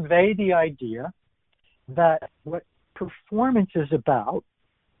 to convey the idea that what performance is about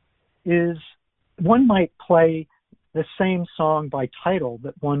is one might play the same song by title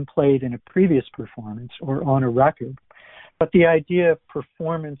that one played in a previous performance or on a record, but the idea of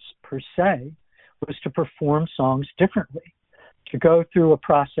performance per se was to perform songs differently, to go through a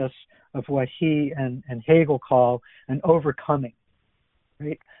process of what he and Hegel call an overcoming,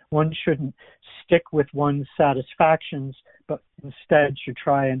 right? One shouldn't stick with one's satisfactions, but instead should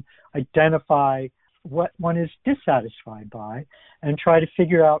try and identify what one is dissatisfied by and try to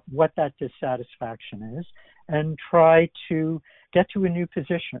figure out what that dissatisfaction is and try to get to a new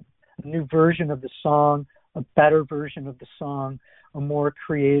position, a new version of the song, a better version of the song, a more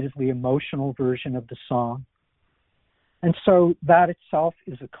creatively emotional version of the song. And so that itself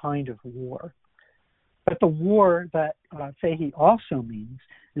is a kind of war. But the war that Fahey also means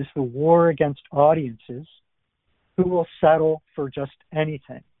is the war against audiences who will settle for just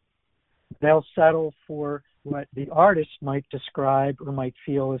anything. They'll settle for what the artist might describe or might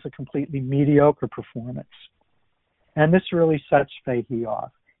feel as a completely mediocre performance. And this really sets Fahey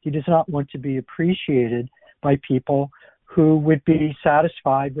off. He does not want to be appreciated by people who would be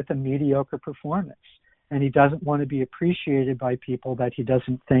satisfied with a mediocre performance. And he doesn't want to be appreciated by people that he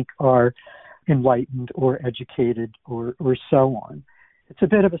doesn't think are enlightened or educated or so on. It's a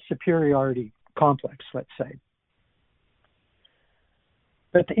bit of a superiority complex, let's say.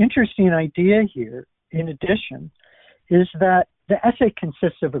 But the interesting idea here, in addition, is that the essay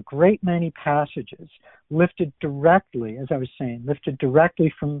consists of a great many passages lifted directly, as I was saying, lifted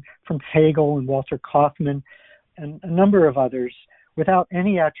directly from Hegel and Walter Kaufmann and a number of others without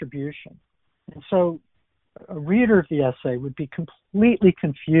any attribution. And so a reader of the essay would be completely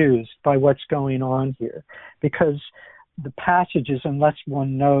confused by what's going on here, because the passages, unless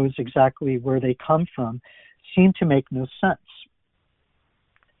one knows exactly where they come from, seem to make no sense.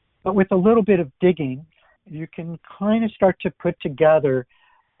 But with a little bit of digging, you can kind of start to put together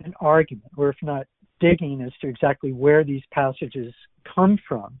an argument, or if not digging as to exactly where these passages come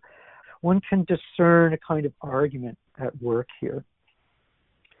from, one can discern a kind of argument at work here.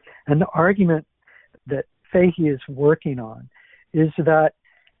 And the argument that Fahey is working on is that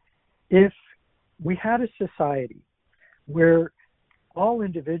if we had a society where all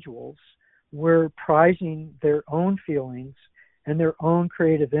individuals were prizing their own feelings and their own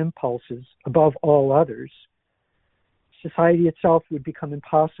creative impulses above all others, society itself would become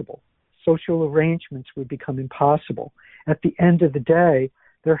impossible. Social arrangements would become impossible. At the end of the day,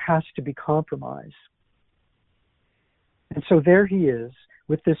 there has to be compromise. And so there he is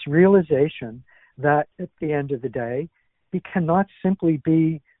with this realization that at the end of the day, he cannot simply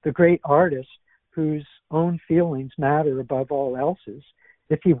be the great artist whose own feelings matter above all else's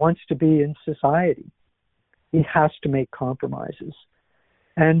if he wants to be in society. He has to make compromises.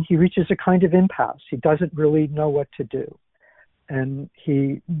 And he reaches a kind of impasse. He doesn't really know what to do. And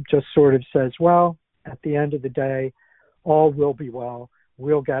he just sort of says, well, at the end of the day, all will be well.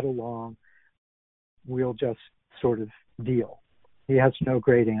 We'll get along. We'll just sort of deal. He has no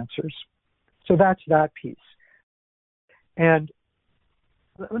great answers. So that's that piece. And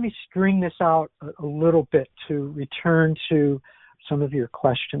let me string this out a little bit to return to some of your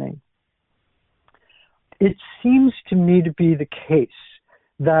questioning. It seems to me to be the case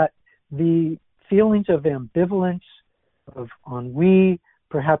that the feelings of ambivalence, of ennui,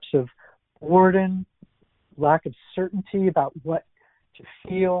 perhaps of boredom, lack of certainty about what to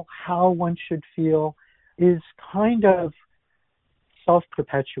feel, how one should feel, is kind of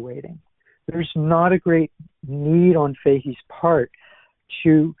self-perpetuating. There's not a great need on Fahey's part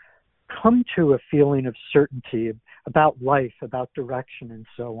to come to a feeling of certainty about life, about direction, and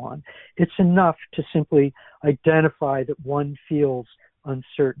so on. It's enough to simply identify that one feels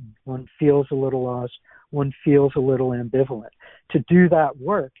uncertain, one feels a little lost, one feels a little ambivalent. To do that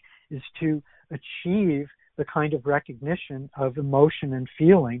work is to achieve the kind of recognition of emotion and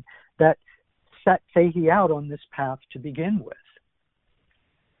feeling that set Fahey out on this path to begin with.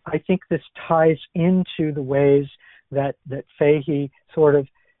 I think this ties into the ways that Fahey sort of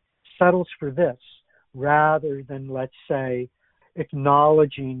settles for this, rather than, let's say,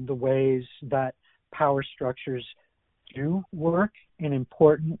 acknowledging the ways that power structures do work in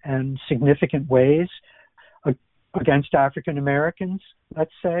important and significant ways against African Americans,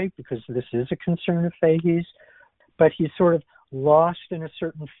 let's say, because this is a concern of Fahey's, but he's sort of lost in a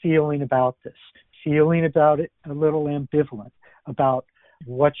certain feeling about this, feeling about it a little ambivalent about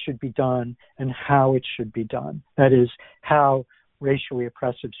what should be done and how it should be done. That is, how racially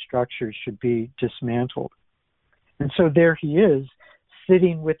oppressive structures should be dismantled. And so there he is,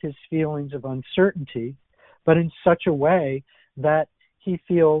 sitting with his feelings of uncertainty, but in such a way that he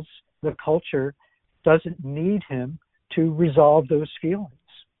feels the culture doesn't need him to resolve those feelings,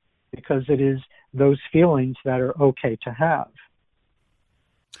 because it is those feelings that are okay to have.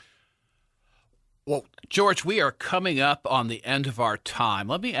 Well, George, we are coming up on the end of our time.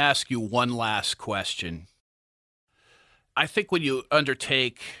 Let me ask you one last question. I think when you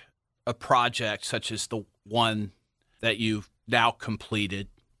undertake a project such as the one that you've now completed,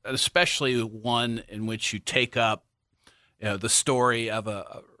 especially one in which you take up the story of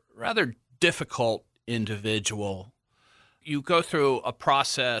a rather difficult individual, you go through a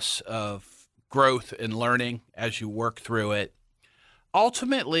process of growth and learning as you work through it.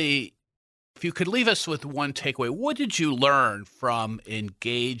 Ultimately, if you could leave us with one takeaway, what did you learn from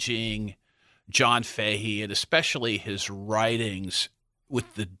engaging John Fahey, and especially his writings,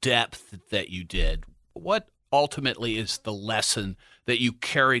 with the depth that you did? What ultimately is the lesson that you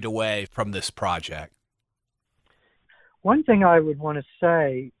carried away from this project? One thing I would want to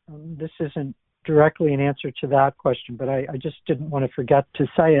say, this isn't directly an answer to that question, but I just didn't want to forget to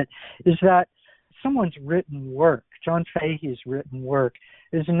say it, is that someone's written work, John Fahey's written work,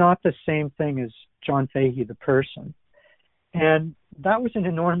 is not the same thing as John Fahey the person. And that was an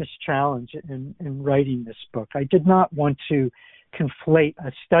enormous challenge in writing this book. I did not want to conflate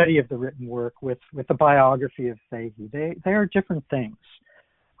a study of the written work with a biography of Fahey. They are different things.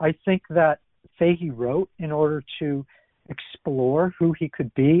 I think that Fahey wrote in order to explore who he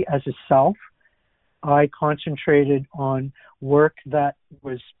could be as a self. I concentrated on work that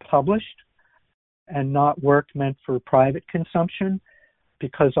was published and not work meant for private consumption,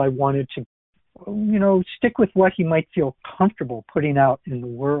 because I wanted to, stick with what he might feel comfortable putting out in the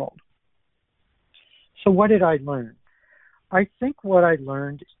world. So what did I learn? I think what I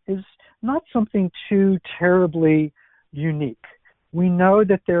learned is not something too terribly unique. We know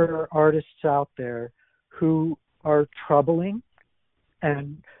that there are artists out there who are troubling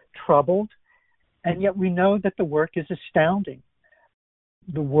and troubled, and yet we know that the work is astounding.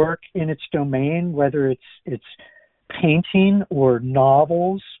 The work in its domain, whether it's painting or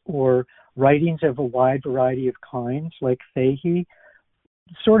novels or writings of a wide variety of kinds like Fahey,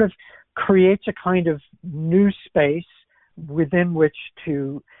 sort of creates a kind of new space within which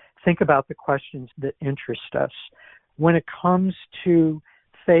to think about the questions that interest us. When it comes to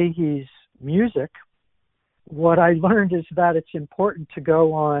Fahey's music, what I learned is that it's important to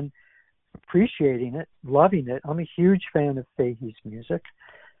go on appreciating it, loving it. I'm a huge fan of Fahey's music,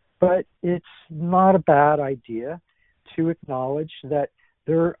 but it's not a bad idea to acknowledge that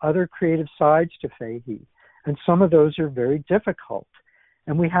there are other creative sides to Fahey, and some of those are very difficult.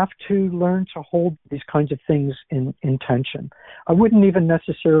 And we have to learn to hold these kinds of things in tension. I wouldn't even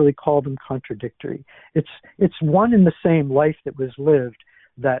necessarily call them contradictory. It's one and the same life that was lived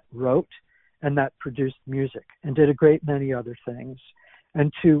that wrote and that produced music and did a great many other things.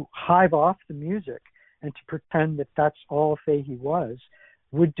 And to hive off the music and to pretend that that's all Fahey was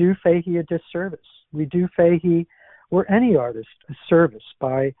would do Fahey a disservice. We do Fahey or any artist a service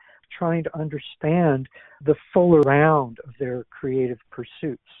by trying to understand the full round of their creative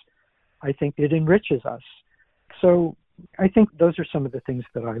pursuits. I think it enriches us. So I think those are some of the things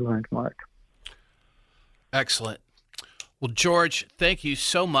that I learned, Mark. Excellent. Well, George, thank you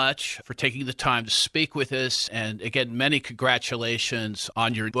so much for taking the time to speak with us. And again, many congratulations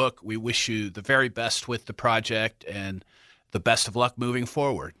on your book. We wish you the very best with the project and the best of luck moving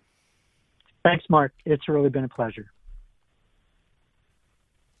forward. Thanks, Mark. It's really been a pleasure.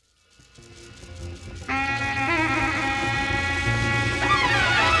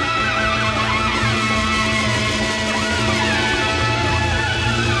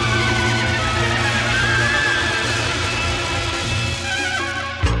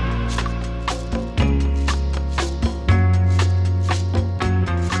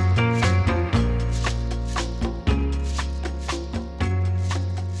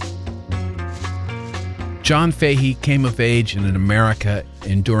 John Fahey came of age in an America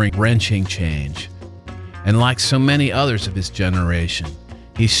enduring wrenching change. And like so many others of his generation,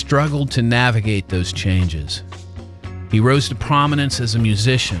 he struggled to navigate those changes. He rose to prominence as a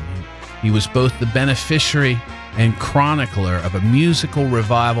musician. He was both the beneficiary and chronicler of a musical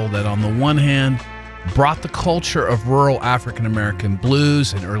revival that, on the one hand, brought the culture of rural African American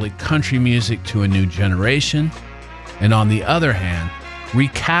blues and early country music to a new generation, and on the other hand,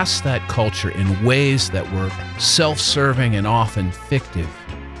 recast that culture in ways that were self-serving and often fictive.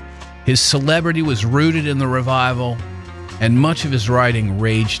 His celebrity was rooted in the revival, and much of his writing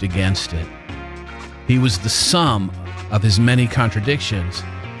raged against it. He was the sum of his many contradictions,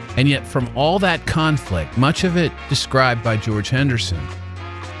 and yet from all that conflict, much of it described by George Henderson,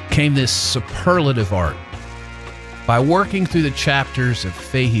 came this superlative art. By working through the chapters of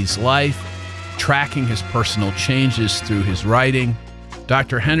Fahey's life, tracking his personal changes through his writing,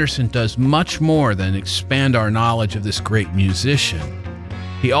 Dr. Henderson does much more than expand our knowledge of this great musician.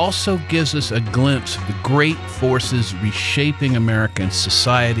 He also gives us a glimpse of the great forces reshaping American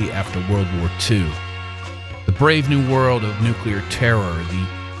society after World War II. The brave new world of nuclear terror, the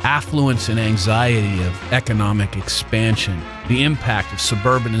affluence and anxiety of economic expansion, the impact of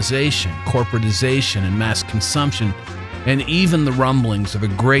suburbanization, corporatization, and mass consumption, and even the rumblings of a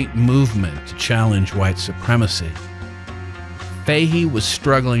great movement to challenge white supremacy. Fahey was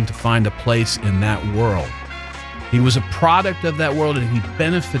struggling to find a place in that world. He was a product of that world and he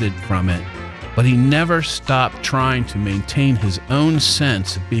benefited from it, but he never stopped trying to maintain his own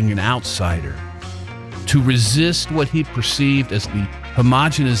sense of being an outsider, To resist what he perceived as the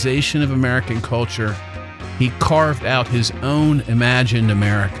homogenization of American culture, he carved out his own imagined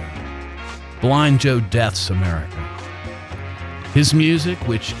America, Blind Joe Death's America. His music,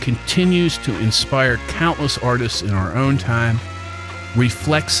 which continues to inspire countless artists in our own time,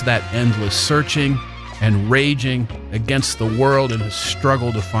 reflects that endless searching and raging against the world and his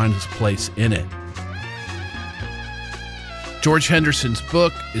struggle to find his place in it. George Henderson's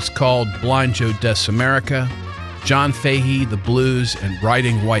book is called Blind Joe Death's America, John Fahey, the Blues, and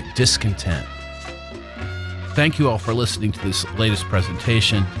Writing White Discontent. Thank you all for listening to this latest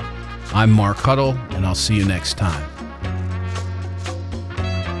presentation. I'm Mark Huddle, and I'll see you next time.